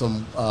some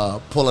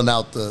pulling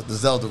out the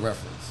Zelda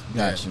reference.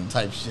 Gotcha.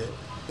 Type shit.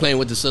 Playing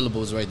with the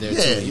syllables right there,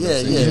 too.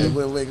 Yeah.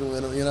 Wind Waker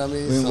with him, you know what I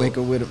mean? Wind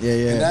Waker with him,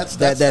 yeah. That's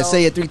that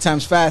say it 3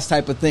 times fast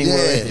type of thing.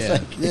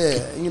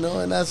 You know,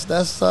 and that's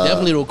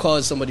definitely will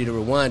cause somebody to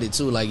rewind it,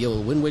 too. Like, yo,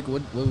 Wind Waker,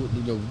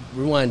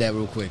 rewind that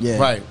real quick. Yeah.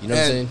 Right. You know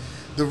what I'm saying?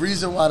 The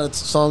reason why the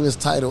song is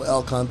titled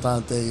El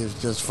Cantante is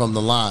just from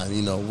the line,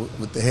 you know,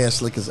 with the hair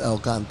slick as El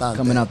Cantante.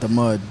 Coming out the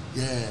mud.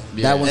 Yeah.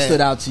 That one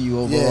stood out to you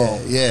overall.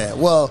 Yeah.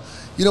 Well,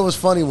 you know what's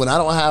funny? When I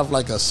don't have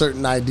like a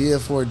certain idea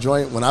for a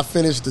joint, when I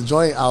finish the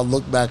joint, I'll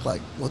look back like,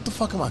 what the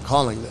fuck am I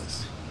calling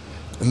this?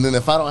 And then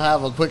if I don't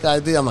have a quick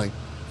idea, I'm like,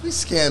 let me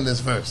scan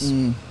this verse.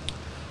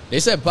 They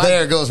said Pac,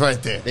 there it goes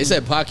right there. They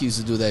said Pac used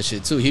to do that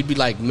shit too. He'd be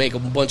like, make a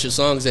bunch of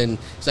songs and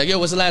it's like, yo,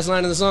 what's the last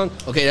line of the song?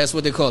 Okay, that's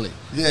what they call it.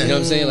 Yeah. You know what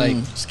I'm saying? Like,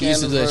 he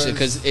used to do that shit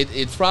because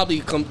it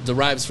probably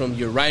derives from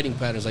your writing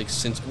patterns, like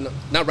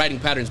not writing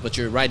patterns, but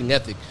your writing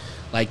ethic.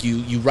 Like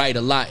you write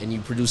a lot and you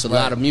produce a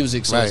lot of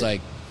music, so it's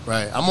like.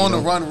 Right. I'm on the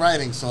run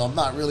writing, so I'm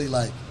not really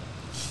like,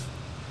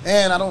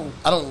 and I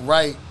don't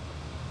write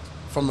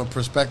from a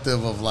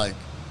perspective of like,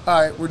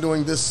 all right, we're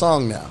doing this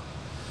song now.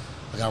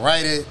 Like I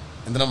write it,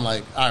 and then I'm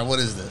like, all right, what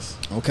is this?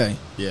 Okay.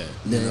 Yeah.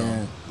 You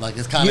know, like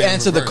it's kind of you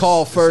answer the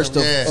call first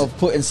of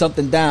putting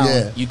something down.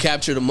 Yeah. You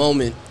capture the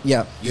moment.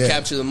 Yeah. You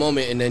capture the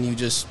moment, and then you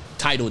just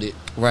titled it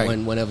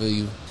whenever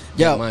you.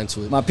 Yeah, mind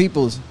to it. My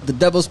peoples, The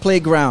Devil's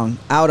Playground,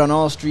 out on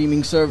all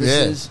streaming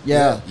services.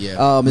 Yeah. Is there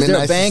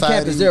a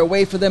Bandcamp? Is there a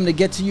way for them to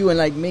get to you and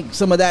like make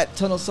some of that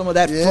funds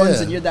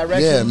in your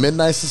direction? Yeah,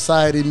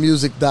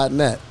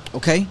 MidnightSocietyMusic.net.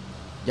 Okay,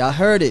 y'all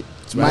heard it.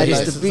 It's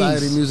Midaz the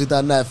Beast.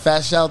 MidnightSocietyMusic.net.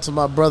 Fast shout to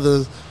my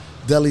brother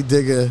Deli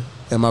Digger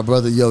and my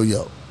brother Yo Yo.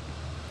 All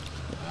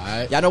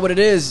right. Y'all know what it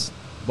is.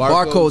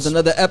 Barcodes,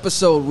 another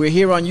episode. We're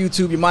here on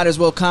YouTube. You might as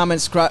well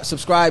comment,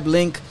 subscribe,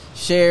 link,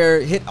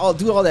 share,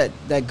 do all that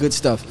good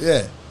stuff.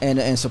 Yeah.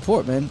 And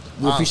support, man.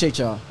 We appreciate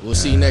y'all. We'll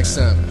see you next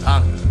time.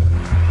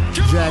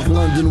 Jack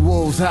London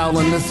wolves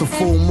howling, it's a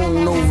full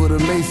moon over the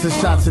mesa.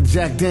 Shots of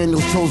Jack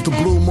Daniels chose the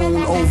blue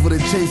moon over the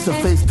chaser.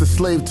 Face the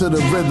slave to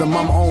the rhythm,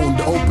 I'm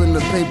owned. Open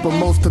the paper,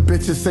 most of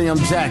bitches say I'm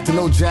Jack.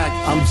 No Jack,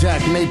 I'm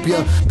Jack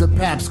Napier. The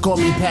paps call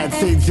me Pat,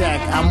 say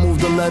Jack. I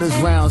move the letters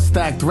round,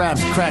 stacked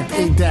raps, cracked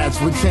ADATs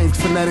with changed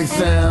phonetic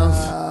sounds.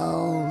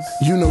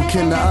 You know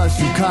kin to us,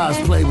 you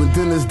cosplay. When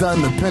dinner's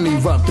done, the penny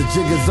rough, the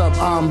jig is up,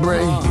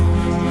 hombre.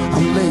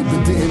 I'm late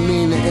but didn't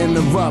mean to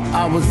interrupt.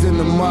 I was in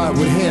the mud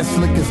with hair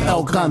slick as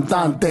El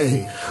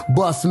Cantante.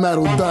 Bust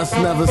metal, dust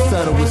never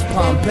settle, it's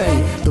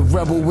Pompeii. The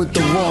rebel with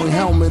the wrong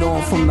helmet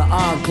on from the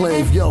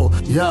enclave. Yo,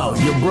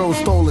 your bro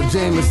stole a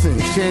Jameson,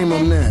 shame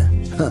him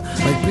then.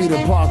 Like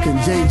Peter Parker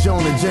and J.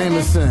 Jonah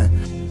Jameson.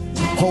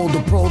 Hold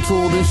the Pro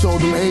Tool, then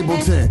showed them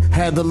Ableton.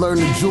 Had to learn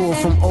the jewel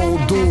from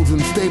old dudes in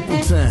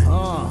Stapleton.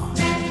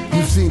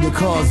 You see the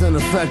cause and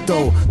effect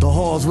though. The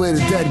halls where the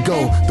dead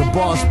go. The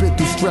bars spit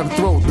through strep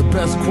throat. The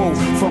best quote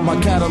from my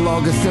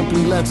catalog is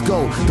simply let's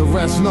go. The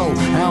rest know,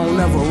 I don't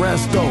never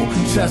rest though.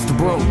 Chest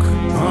broke,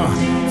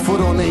 foot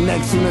on their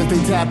neck soon as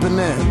they tapping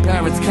in.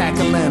 Parrots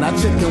cackling, I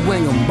chicken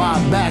wing them,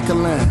 Bob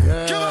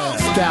Backlund.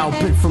 Style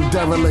picked from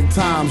derelict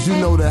times. You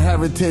know the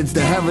heritage,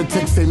 the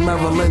heretics say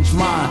Merrill Lynch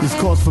mine. It's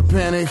cause for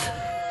panic,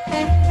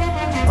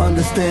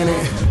 understand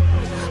it.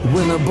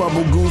 Winter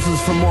bubble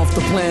gooses from off the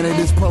planet.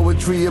 It's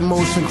poetry,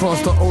 emotion,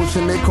 cross the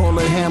ocean. They call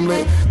it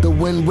Hamlet. The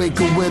Wind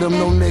Waker with them,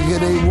 no nigga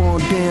they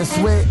won't dance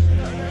with.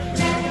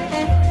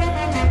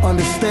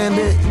 Understand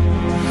it?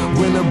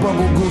 Winter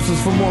bubble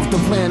gooses from off the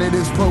planet.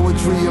 It's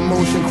poetry,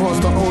 emotion, cross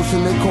the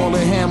ocean. They call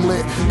it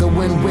Hamlet. The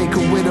Wind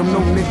Waker with them,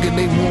 no nigga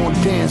they won't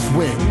dance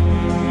with.